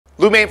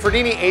Lou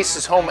Manfredini,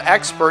 Ace's home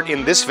expert.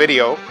 In this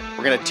video,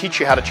 we're going to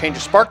teach you how to change a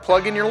spark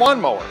plug in your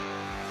lawnmower.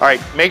 All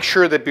right, make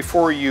sure that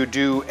before you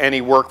do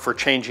any work for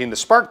changing the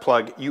spark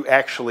plug, you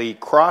actually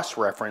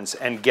cross-reference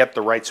and get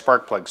the right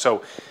spark plug.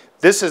 So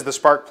this is the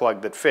spark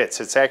plug that fits.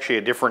 It's actually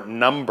a different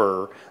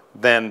number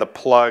than the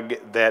plug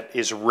that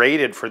is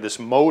rated for this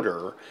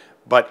motor,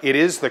 but it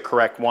is the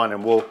correct one,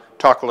 and we'll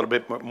talk a little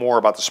bit more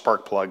about the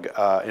spark plug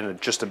in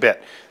just a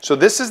bit. So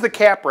this is the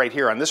cap right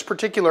here. On this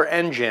particular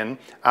engine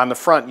on the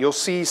front, you'll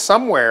see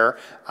somewhere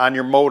on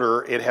your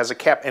motor it has a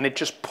cap, and it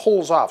just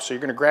pulls off. So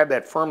you're going to grab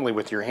that firmly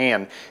with your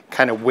hand,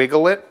 kind of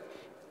wiggle it,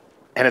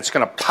 and it's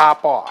going to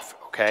pop off,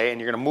 okay? And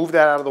you're going to move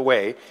that out of the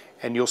way,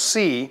 and you'll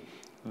see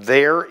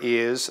there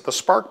is the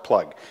spark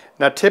plug.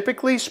 Now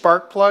typically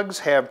spark plugs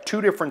have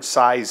two different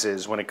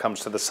sizes when it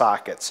comes to the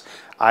sockets.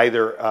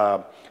 Either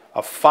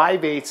a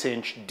 5/8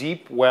 inch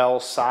deep well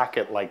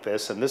socket like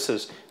this, and this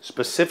is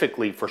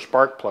specifically for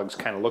spark plugs,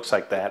 kind of looks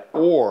like that,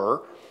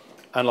 or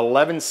an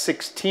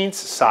 11/16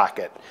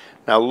 socket.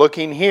 Now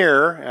looking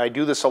here, I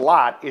do this a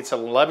lot, it's an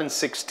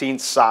 11/16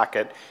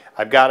 socket.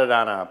 I've got it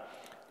on a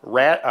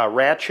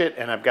ratchet,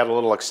 and I've got a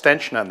little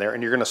extension on there,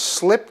 and you're going to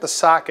slip the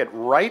socket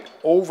right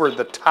over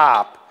the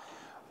top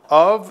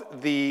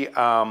of the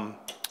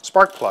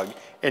spark plug,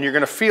 and you're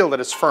going to feel that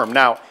it's firm.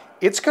 Now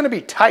it's going to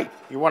be tight.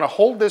 You want to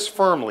hold this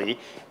firmly,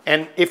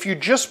 and if you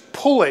just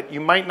pull it, you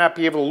might not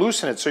be able to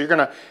loosen it. So you're going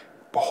to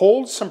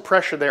hold some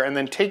pressure there, and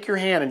then take your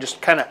hand and just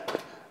kind of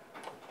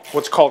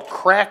what's called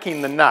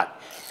cracking the nut,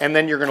 and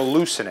then you're going to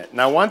loosen it.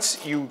 Now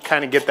once you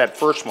kind of get that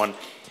first one,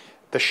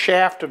 the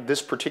shaft of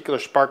this particular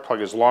spark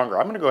plug is longer.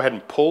 I'm going to go ahead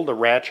and pull the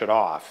ratchet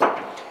off,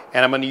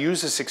 and I'm going to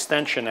use this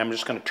extension. I'm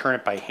just going to turn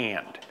it by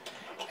hand,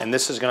 and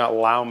this is going to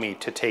allow me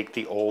to take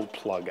the old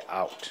plug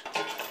out,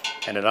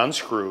 and it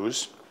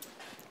unscrews,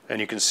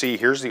 and you can see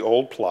here's the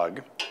old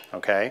plug,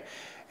 okay?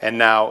 And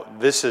now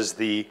this is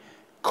the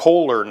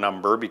Kohler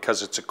number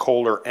because it's a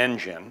Kohler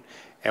engine,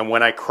 and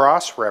when I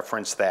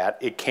cross-referenced that,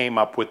 it came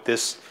up with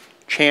this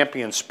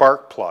Champion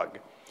spark plug.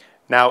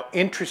 Now,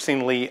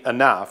 interestingly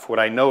enough, what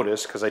I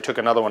noticed, because I took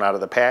another one out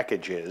of the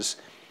package, is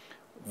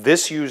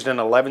this used an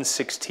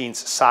 11/16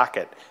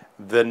 socket.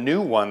 The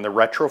new one, the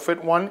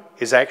retrofit one,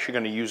 is actually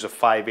going to use a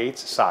 5/8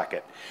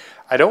 socket.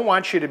 I don't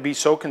want you to be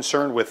so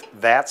concerned with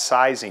that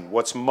sizing.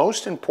 What's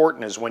most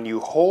important is when you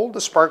hold the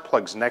spark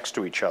plugs next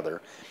to each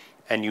other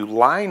and you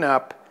line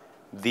up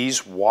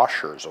these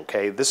washers,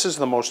 okay? This is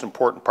the most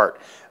important part.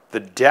 The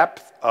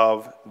depth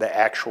of the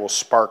actual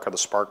spark of the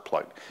spark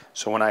plug.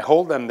 So when I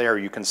hold them there,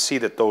 you can see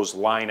that those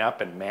line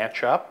up and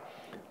match up.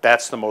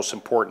 That's the most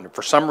important. If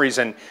for some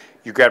reason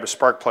you grab a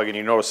spark plug and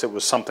you notice it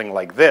was something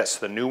like this,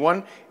 the new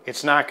one,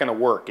 it's not going to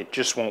work. It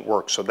just won't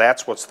work. So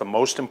that's what's the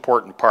most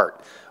important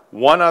part.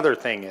 One other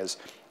thing is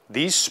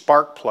these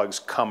spark plugs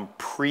come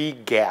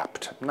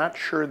pre-gapped. I'm not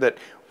sure that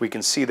we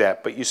can see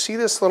that, but you see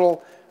this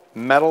little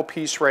metal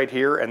piece right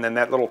here and then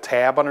that little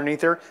tab underneath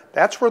there?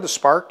 That's where the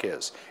spark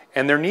is.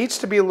 And there needs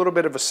to be a little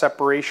bit of a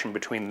separation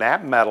between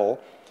that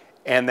metal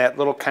and that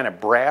little kind of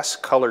brass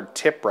colored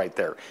tip right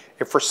there.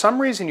 If for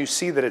some reason you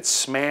see that it's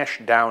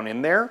smashed down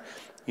in there,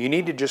 you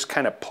need to just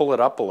kind of pull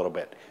it up a little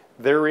bit.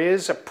 There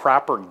is a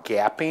proper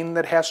gapping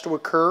that has to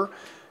occur.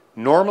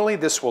 Normally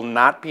this will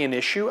not be an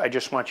issue. I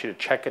just want you to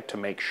check it to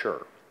make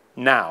sure.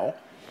 Now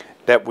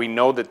that we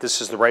know that this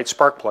is the right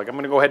spark plug, I'm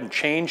going to go ahead and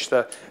change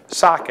the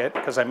socket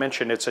because I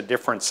mentioned it's a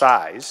different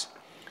size.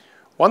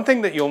 One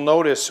thing that you'll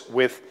notice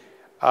with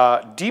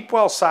deep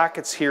well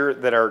sockets here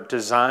that are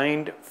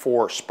designed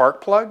for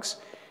spark plugs,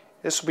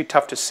 this will be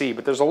tough to see,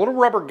 but there's a little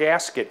rubber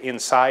gasket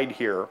inside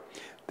here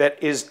that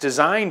is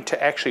designed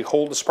to actually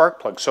hold the spark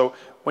plug. So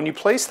when you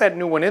place that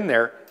new one in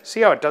there,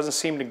 see how it doesn't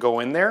seem to go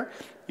in there?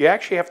 You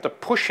actually have to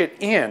push it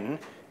in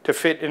to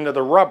fit into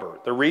the rubber.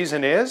 The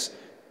reason is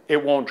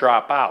it won't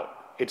drop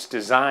out. It's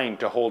designed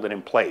to hold it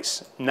in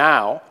place.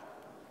 Now,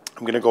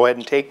 I'm going to go ahead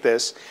and take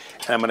this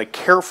and I'm going to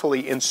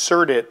carefully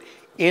insert it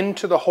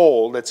into the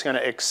hole that's going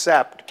to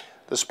accept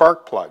the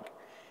spark plug.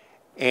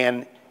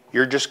 And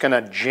you're just going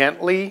to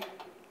gently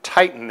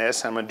tighten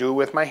this. I'm going to do it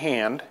with my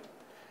hand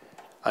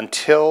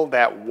until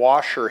that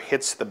washer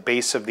hits the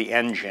base of the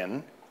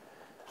engine.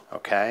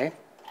 Okay?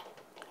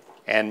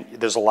 And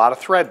there's a lot of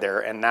thread there,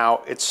 and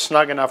now it's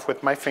snug enough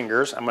with my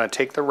fingers. I'm going to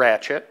take the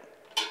ratchet,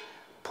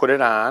 put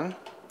it on,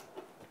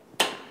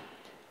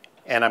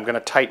 and I'm going to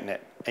tighten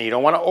it. And you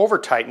don't want to over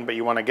tighten, but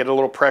you want to get a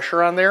little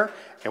pressure on there.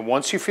 And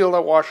once you feel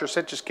that washer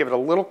set, just give it a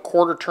little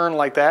quarter turn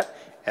like that,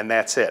 and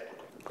that's it.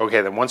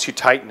 Okay, then once you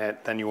tighten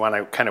it, then you want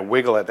to kind of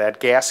wiggle it. That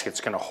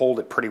gasket's going to hold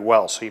it pretty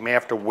well. So you may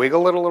have to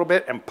wiggle it a little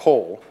bit and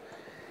pull,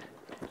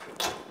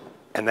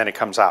 and then it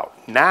comes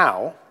out.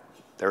 Now,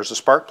 there's the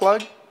spark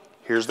plug.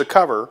 Here's the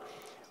cover.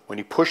 When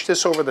you push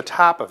this over the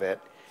top of it,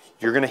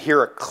 you're going to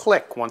hear a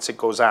click once it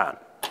goes on.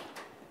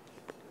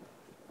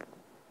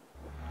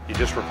 You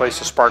just replace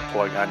the spark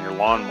plug on your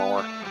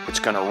lawnmower, it's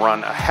going to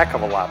run a heck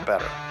of a lot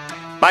better.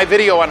 My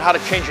video on how to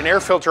change an air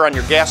filter on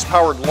your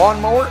gas-powered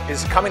lawnmower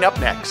is coming up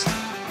next.